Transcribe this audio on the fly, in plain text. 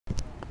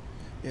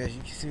Yeah, as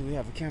you can see, we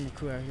have a camera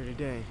crew out here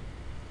today,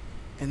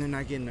 and they're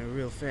not getting the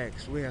real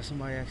facts. We have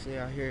somebody actually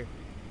out here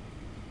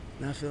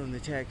not filling the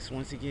text.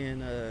 Once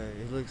again,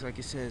 it looks like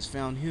it says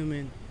found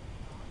human,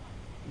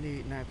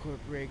 need not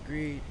corporate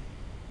greed.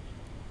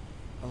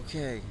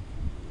 Okay,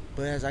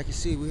 but as I can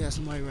see, we have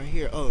somebody right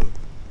here. Oh,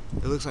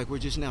 it looks like we're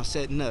just now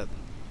setting up.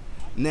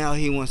 Now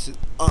he wants to.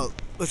 Oh,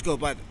 let's go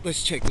by.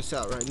 Let's check this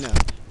out right now.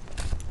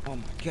 Oh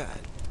my God,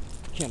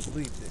 can't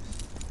believe this.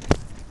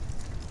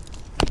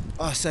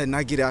 All of a sudden,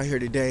 I get out here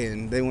today,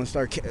 and they want to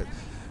start. You know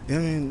what I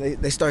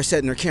mean, they start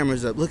setting their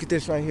cameras up. Look at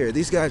this right here.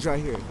 These guys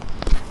right here.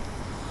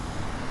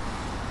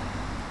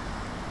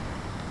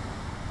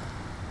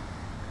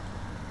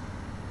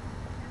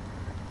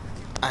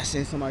 I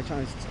seen somebody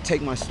trying to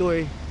take my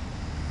story.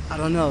 I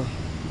don't know.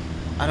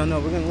 I don't know.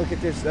 We're gonna look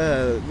at this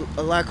a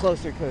lot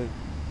closer because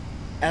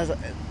as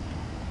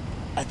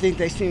I think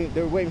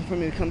they're waiting for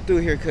me to come through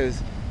here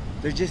because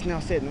they're just now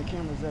setting the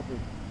cameras up. And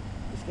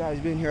this guy's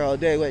been here all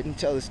day waiting to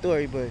tell the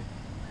story, but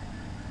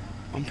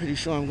I'm pretty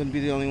sure I'm gonna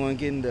be the only one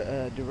getting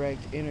the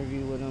direct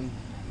interview with him.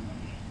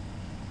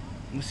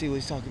 I'm gonna see what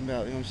he's talking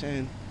about. You know what I'm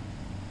saying?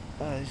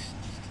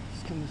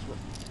 Just come this way.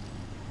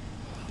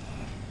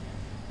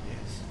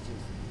 Yes.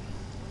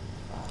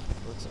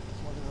 Looks like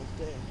it's one of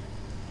those days.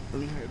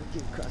 Let me hurry up,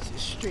 get across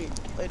this street.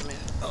 Wait a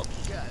minute. Oh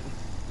God,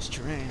 this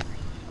terrain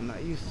I'm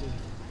not used to.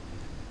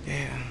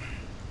 Yeah.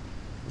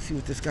 Let's see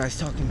what this guy's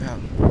talking about.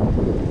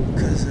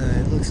 Cause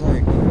it looks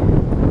like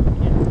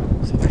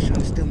somebody's trying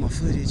to steal my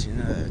footage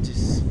and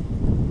just.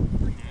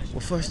 Well,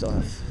 first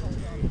off,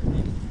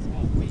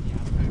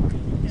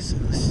 so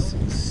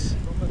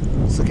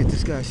let's look at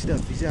this guy's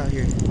stuff. He's out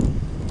here.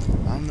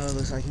 I don't know. It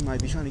looks like he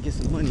might be trying to get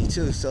some money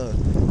too. So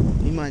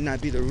he might not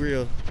be the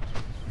real.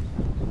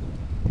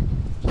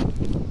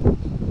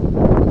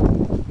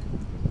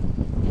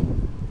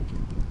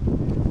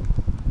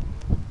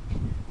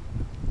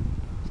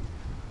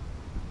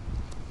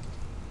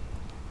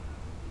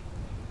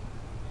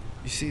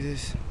 You see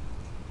this?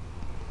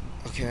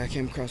 Okay, I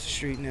came across the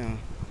street now.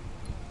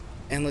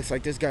 And looks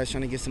like this guy's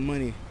trying to get some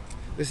money.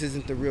 This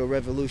isn't the real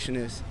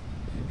revolutionist.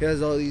 He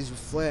has all these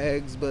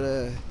flags, but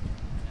it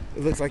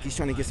looks like he's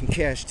trying to get some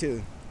cash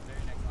too.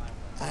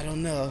 I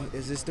don't know.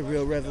 Is this the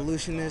real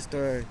revolutionist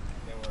or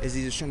is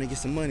he just trying to get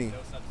some money?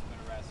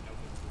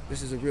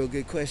 This is a real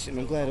good question.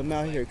 I'm glad I'm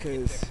out here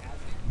because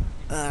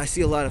I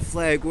see a lot of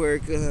flag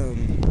work.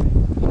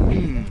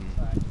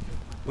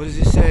 What does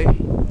it say?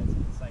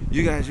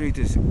 You guys read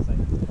this.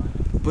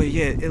 But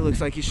yeah, it looks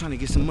like he's trying to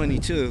get some money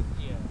too.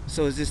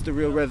 So is this the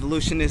real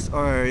revolutionist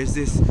or is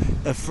this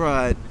a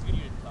fraud?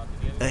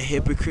 A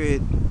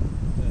hypocrite?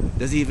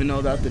 Does he even know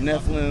about the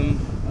Nephilim?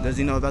 Does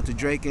he know about the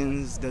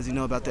Drakens? Does he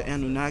know about the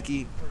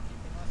Anunnaki?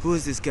 Who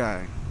is this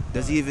guy?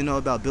 Does he even know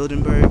about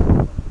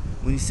Bilderberg?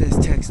 When he says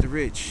tax the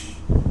rich.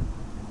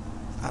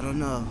 I don't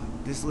know.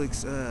 This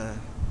looks,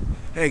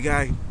 hey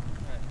guy,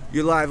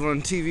 you're live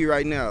on TV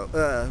right now.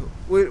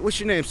 What's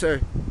your name,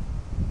 sir?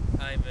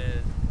 I'm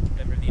a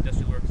member of the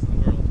industrial workers of the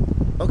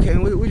world. Okay,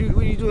 and what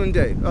are you doing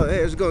today? Oh,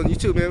 hey, how's it going? You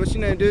too, man. What's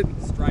your name,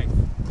 dude? Strife.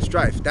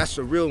 Strife. That's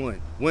the real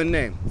one. One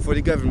name for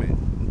the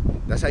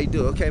government. That's how you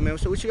do it. Okay, man.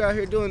 So what you out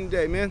here doing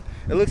today, man?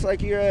 It looks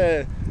like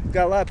you're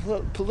got a lot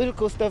of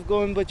political stuff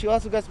going, but you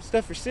also got some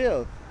stuff for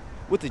sale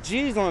with the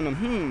G's on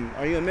them.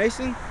 Are you a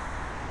Mason?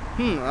 I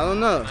don't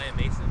know. Am I a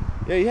Mason?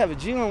 Yeah, you have a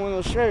G on one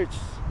of those shirts.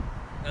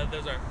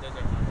 Those are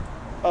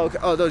Oh, okay.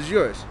 Oh, those are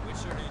yours. Which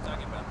shirt are you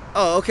talking about?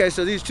 Oh, okay.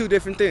 So these two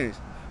different things.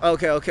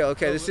 Okay. Well,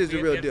 This is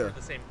the real deal. We have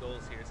the same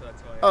goals here, so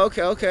that's why. Oh,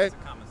 okay. It's a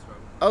common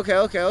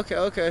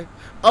struggle. Okay.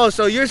 Oh,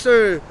 so you're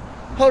sir.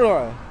 Hold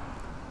on.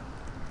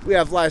 We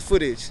have live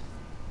footage.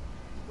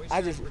 Which I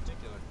shirt just- in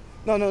particular?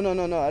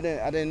 No. I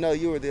didn't know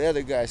you were the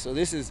other guy. So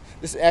this is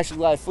actually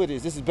live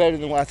footage. This is better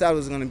than what I thought it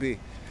was gonna be.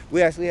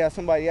 We actually have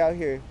somebody out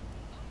here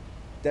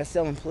that's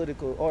selling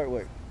political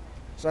artwork.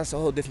 So that's a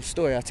whole different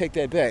story. I take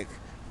that back.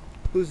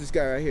 Who's this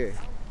guy right here?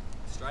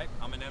 Stripe.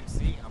 I'm an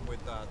MC. I'm with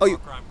Oh, you-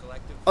 Thought Crime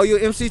Collective. Oh, you're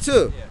an MC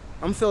too? Yeah.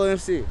 I'm a fellow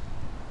MC.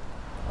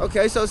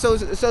 Okay, so tell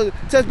us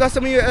about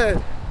some of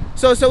your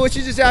so what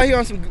you just out here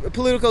on some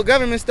political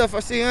government stuff I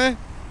see, huh?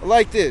 I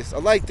like this.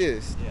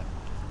 Yeah.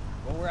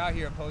 Well, we're out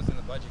here opposing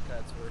the budget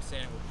cuts. We're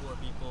standing with poor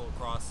people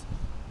across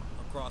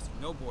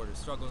no borders.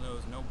 Struggle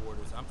knows no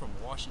borders. I'm from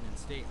Washington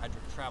State. I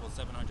traveled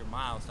 700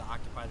 miles to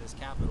occupy this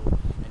capital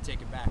and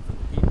take it back for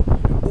the people.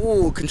 You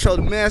know? Ooh, control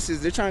the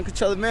masses. They're trying to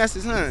control the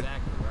masses, huh?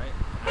 Exactly,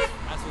 right?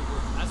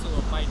 That's what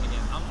we're fighting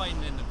against. I'm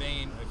fighting in the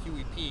vein of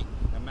Huey P.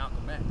 and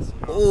Malcolm X. You know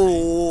what I'm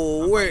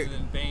saying? I'm Wait. fighting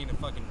in the vein of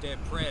fucking Dead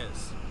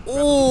Prez. Ooh.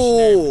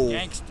 Revolutionary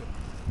gangster.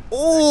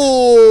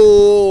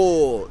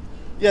 Ooh.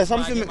 Yes, I'm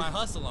I get familiar. my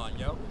hustle on,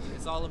 yo.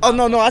 It's all about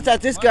Oh no, I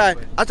thought this guy.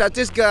 money, I thought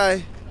this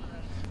guy.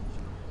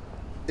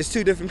 It's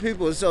two different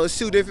people, so it's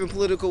two different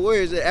political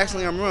words.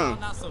 Actually, I'm wrong.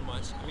 Not so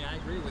much. I mean, I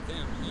agree with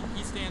him.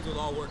 He stands with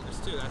all workers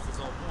too. That's his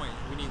whole point.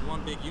 We need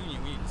one big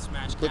union. We need to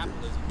smash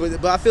capitalism.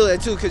 But I feel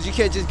that too, because you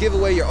can't just give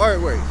away your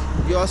artwork.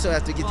 You also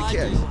have to get Well, the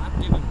cash.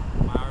 I've given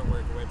my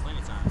artwork away plenty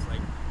of times.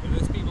 Like, if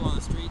there's people on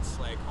the streets,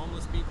 like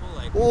homeless people,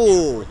 like who Ooh.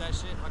 can't afford that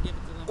shit, I'll give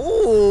it to them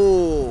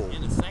Ooh.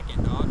 in a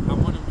second, dog.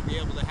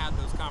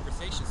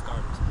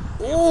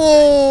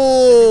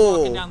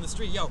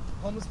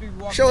 homeless people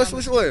walking Show down us the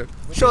which street one.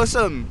 with Show this- us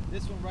something.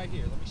 This one right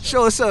here. Let me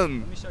Show us something.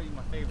 Let me show you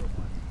my favorite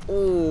one.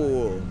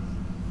 Oh.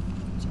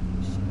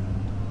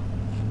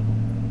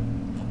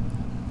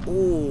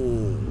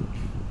 Oh.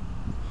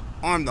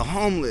 Arm the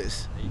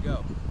homeless. There you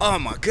go. Oh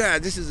my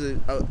God, this is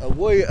a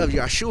warrior of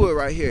Yeshua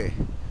right here.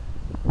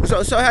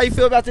 So how you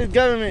feel about this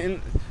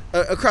government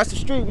across the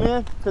street,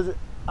 man? Cause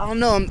I don't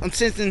know, I'm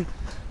sensing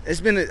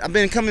I've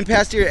been coming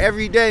past here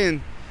every day,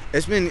 and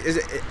it's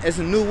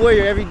a new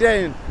warrior every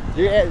day, and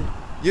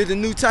you're the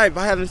new type.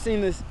 I haven't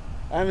seen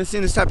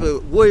this type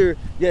of warrior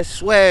yet,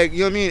 swag. You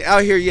know what I mean?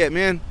 Out here yet,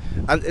 man.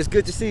 It's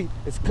good to see.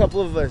 It's a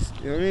couple of us.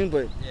 You know what I mean?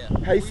 But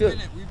Yeah. how you feel?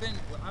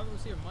 I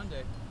was here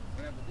Monday.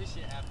 Whenever this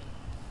shit happened,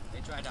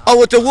 they tried to. Oh,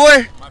 with the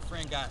war? My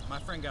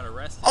friend got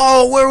arrested.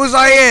 Oh, where was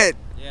I at?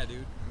 Yeah, dude.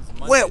 It was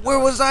Monday, Where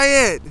dog. was I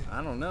at?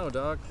 I don't know,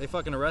 dog. They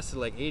fucking arrested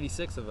like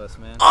 86 of us,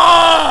 man.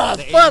 Oh,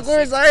 The fuck,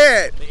 where 86 was I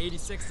at? The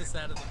 86th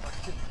side of the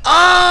fucking.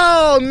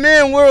 Oh,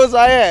 man, where was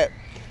I at?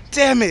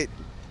 Damn it.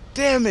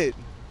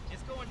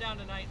 It's going down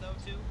tonight, though,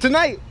 too.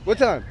 Tonight? What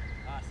time?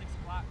 6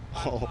 o'clock,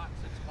 5 Oh. o'clock,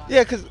 6 o'clock.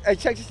 Yeah, because, hey,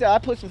 check this out. I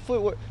put some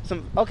footwork,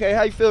 okay,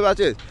 how you feel about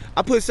this?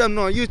 I put something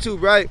on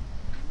YouTube, right?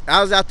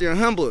 I was out there in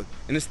Humboldt,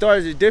 and the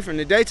stars are different.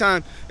 In the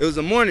daytime, it was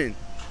the morning,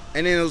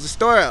 and then it was a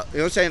star out. You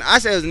know what I'm saying? I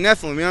said it was a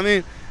Nephilim, you know what I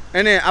mean?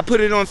 And then I put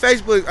it on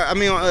Facebook, on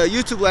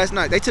YouTube last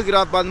night. They took it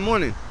off by the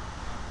morning.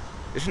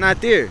 It's not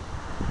there.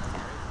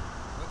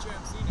 What's your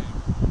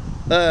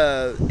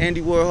MC name?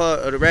 Andy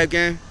Warhol of the rap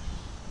game. You know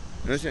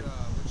what I'm saying?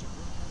 What's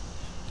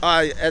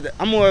your group?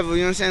 I'm more of a, you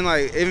know what I'm saying,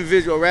 like,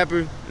 individual rapper,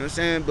 you know what I'm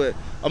saying, but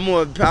I'm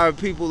more of a power of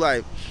people,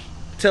 like,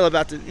 tell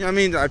about the, you know what I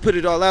mean, I put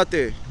it all out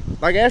there.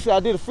 Like, actually, I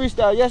did a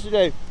freestyle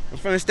yesterday in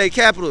front of State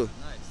Capitol. Nice.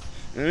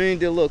 You know what I mean,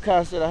 did a little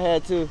concert I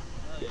had to. Hell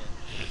yeah.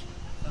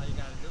 That's how you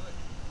gotta do it.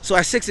 So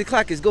at 6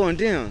 o'clock, it's going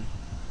down.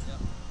 Yep.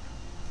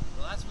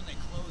 Well, that's when they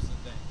close the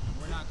thing,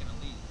 and we're not gonna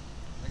leave.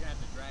 They're gonna have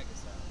to drag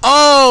us out.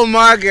 Oh,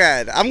 my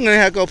God. I'm going to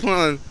have to go put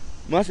on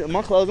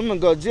my clothes. I'm going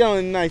to go to jail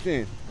in the night then.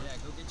 Yeah,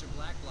 go get your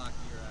black block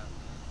gear out.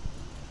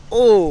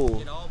 Oh.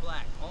 Get all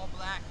black,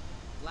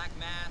 black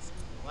mask,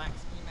 black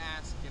ski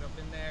mask. Get up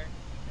in there.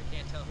 They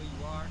can't tell who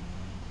you are.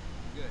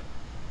 You're good.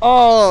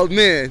 Oh,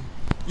 man.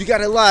 You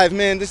got it live,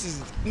 man.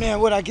 Man,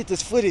 where'd I get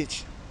this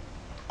footage?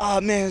 Oh,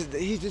 man,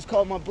 he just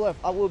called my bluff.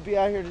 I will be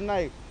out here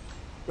tonight,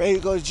 ready to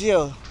go to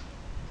jail.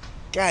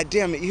 God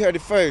damn it, you heard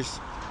it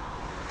first.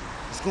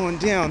 It's going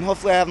down.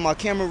 Hopefully I have my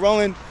camera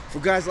rolling for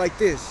guys like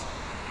this,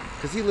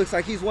 because he looks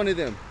like he's one of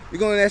them. You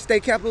going to that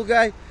State Capitol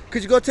guy?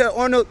 Could you go tell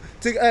Arnold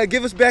to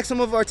give us back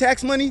some of our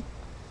tax money?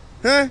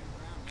 Huh?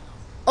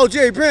 Oh,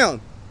 Jerry Brown.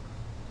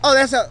 Oh,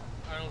 that's how.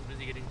 Arnold's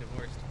busy getting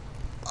divorced.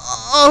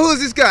 Oh, who is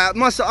this guy?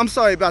 I'm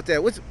sorry about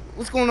that. What's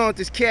going on with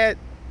this cat?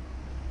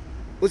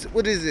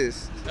 What is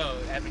this? Oh,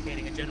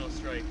 advocating a general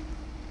strike.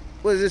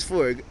 What is this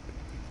for?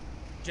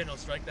 General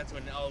strike, that's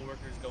when all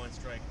workers go on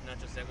strike, not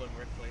just at one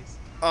workplace.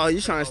 Oh,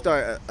 you trying to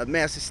start a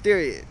mass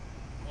hysteria?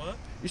 What?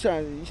 You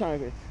trying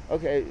to?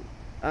 Okay,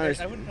 I I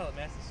understand. wouldn't call it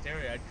mass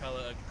hysteria, I'd call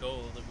it a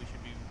goal that we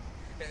should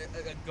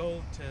be... A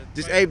goal to...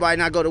 Just try to- everybody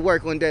not go to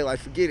work one day, like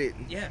forget it.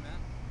 Yeah, Man,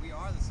 we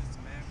are the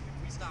system, man.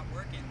 If we stop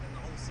working, then the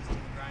whole system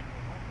will grind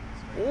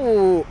to a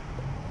halt. Ooh,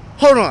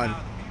 hold on.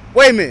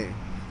 Wait a minute.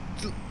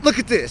 Look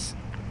at this.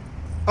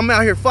 I'm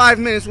out here 5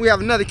 minutes. We have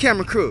another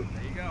camera crew.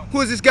 There you go.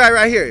 Who is this guy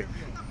right here?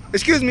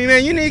 Excuse me,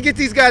 man. You need to get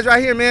these guys right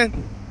here, man.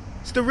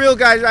 It's the real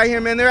guys right here,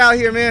 man. They're out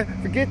here, man.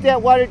 Forget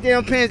that watered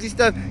down pansy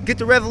stuff. Get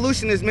the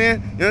revolutionists, man.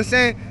 You know what I'm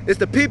saying? It's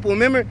the people,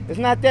 remember? It's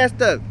not that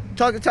stuff.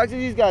 Talk to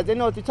these guys. They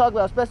know what to talk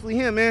about, especially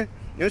him, man. You know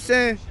what I'm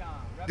saying?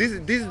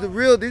 These are the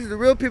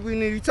real people you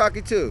need to be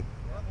talking to.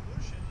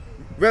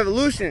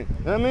 Revolution.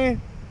 You know what I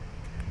mean?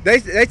 They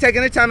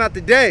taking their time out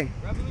the day.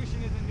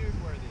 Revolution isn't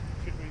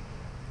newsworthy. Should we...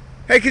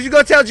 Hey, could you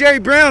go tell Jerry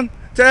Brown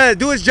to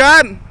do his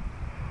job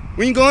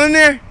when you go in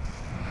there?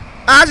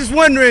 I was just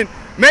wondering,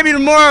 maybe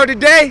tomorrow or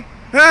today,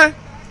 huh?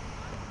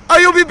 Oh,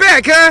 you'll be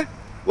back, huh?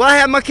 Well, I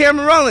have my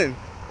camera rolling.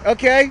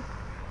 Okay,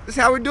 that's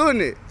how we're doing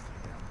it.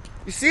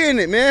 You seeing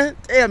it, man?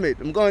 Damn it,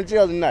 I'm going to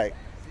jail tonight.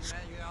 See,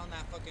 man, you're on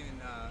that fucking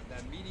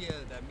that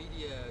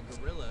media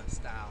guerrilla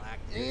style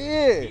acting.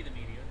 Yeah, Be the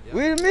media.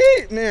 we the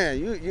meat, man.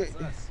 You. It's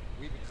us.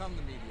 We become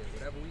the media.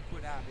 Whatever we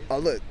put out is. Oh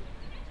look,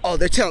 oh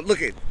they're telling.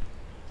 Look at.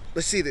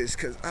 Let's see this,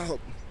 cause I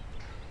hope.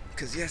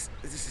 Cause yes,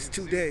 this is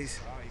 2 days.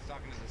 Oh, he's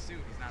talking to the suit.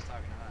 He's not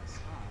talking to us.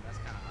 Oh, that's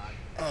kind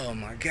of odd. Oh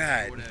my I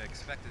God. would have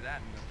expected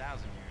that in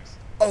 1,000 years.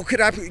 Oh, could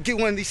I get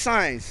one of these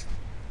signs?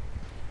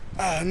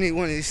 I need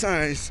one of these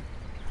signs,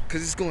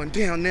 cause it's going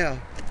down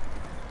now.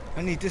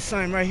 I need this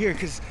sign right here,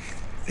 cause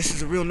this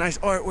is a real nice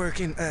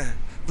artwork, and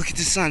look at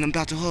this sign I'm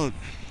about to hold.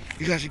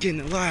 You guys are getting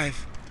it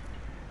live.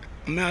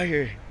 I'm out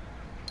here.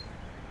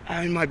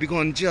 I might be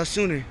going to jail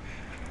sooner,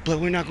 but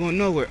we're not going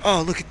nowhere.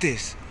 Oh, look at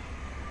this.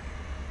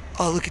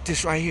 Oh, look at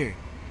this right here.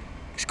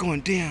 It's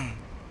going down.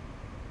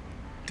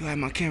 Do I have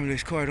my camera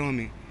card on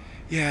me?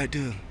 Yeah, I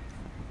do.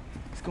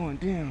 It's going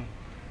down.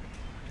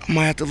 I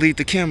might have to leave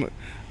the camera.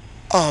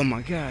 Oh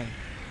my God.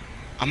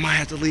 I might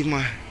have to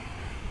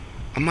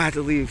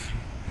leave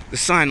the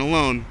sign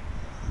alone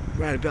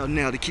right about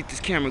now to keep this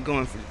camera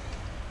going for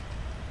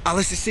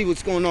Let's just see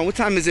what's going on. What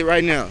time is it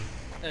right now?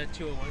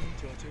 201,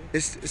 202.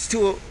 It's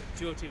 2:02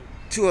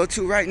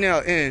 202. right now,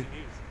 and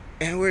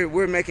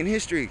we're making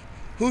history.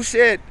 Who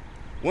said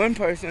one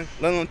person,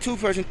 let alone two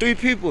person, three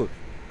people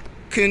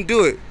couldn't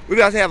do it? We're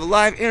about to have a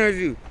live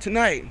interview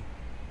tonight.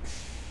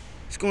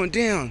 It's going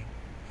down.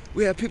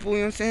 We have people, you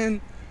know what I'm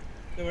saying?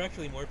 There were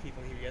actually more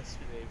people here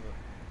yesterday, but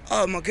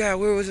Oh my God,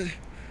 where was it?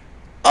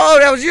 Oh,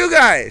 that was you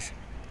guys.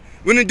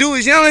 When the dude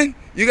was yelling,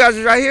 you guys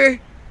was right here?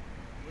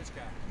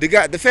 Which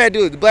guy? The fat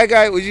dude, the black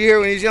guy, was you here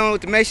when he was yelling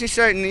with the Mason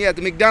shirt and he had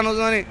the McDonald's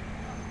on it?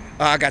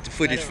 Oh, I got the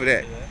footage for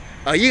that.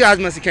 Oh, you guys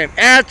must have came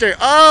after.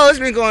 Oh, it's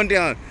been going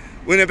down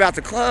when they're about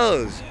to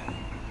close.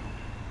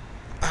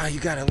 Oh, you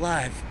got it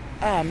live.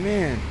 Oh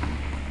man,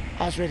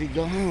 I was ready to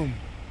go home.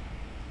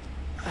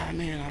 Oh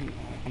man,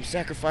 I'm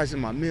sacrificing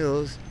my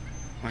meals,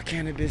 my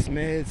cannabis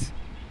meds,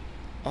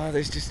 all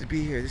this just to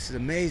be here. This is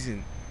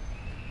amazing.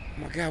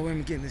 Oh my God, where am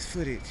I getting this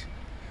footage?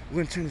 We're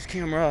gonna turn this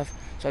camera off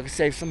so I can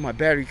save some of my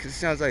battery because it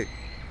sounds like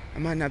I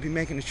might not be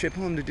making the trip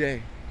home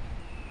today.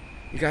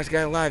 You guys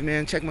got it live,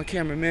 man. Check my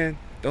camera, man.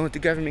 Don't let the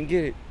government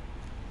get it.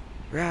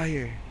 We're out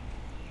here.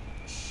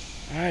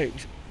 All right,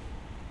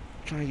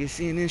 trying to get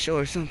CNN show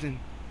or something.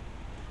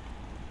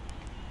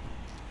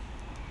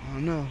 I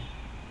don't know.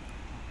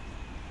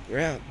 We're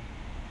out.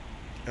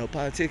 El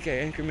Politique,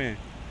 Anchorman.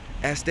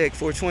 Aztec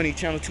 420,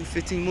 Channel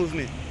 215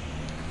 Movement.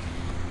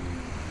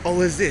 Oh,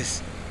 what is this?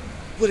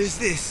 What is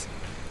this?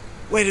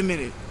 Wait a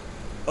minute.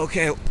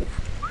 Okay.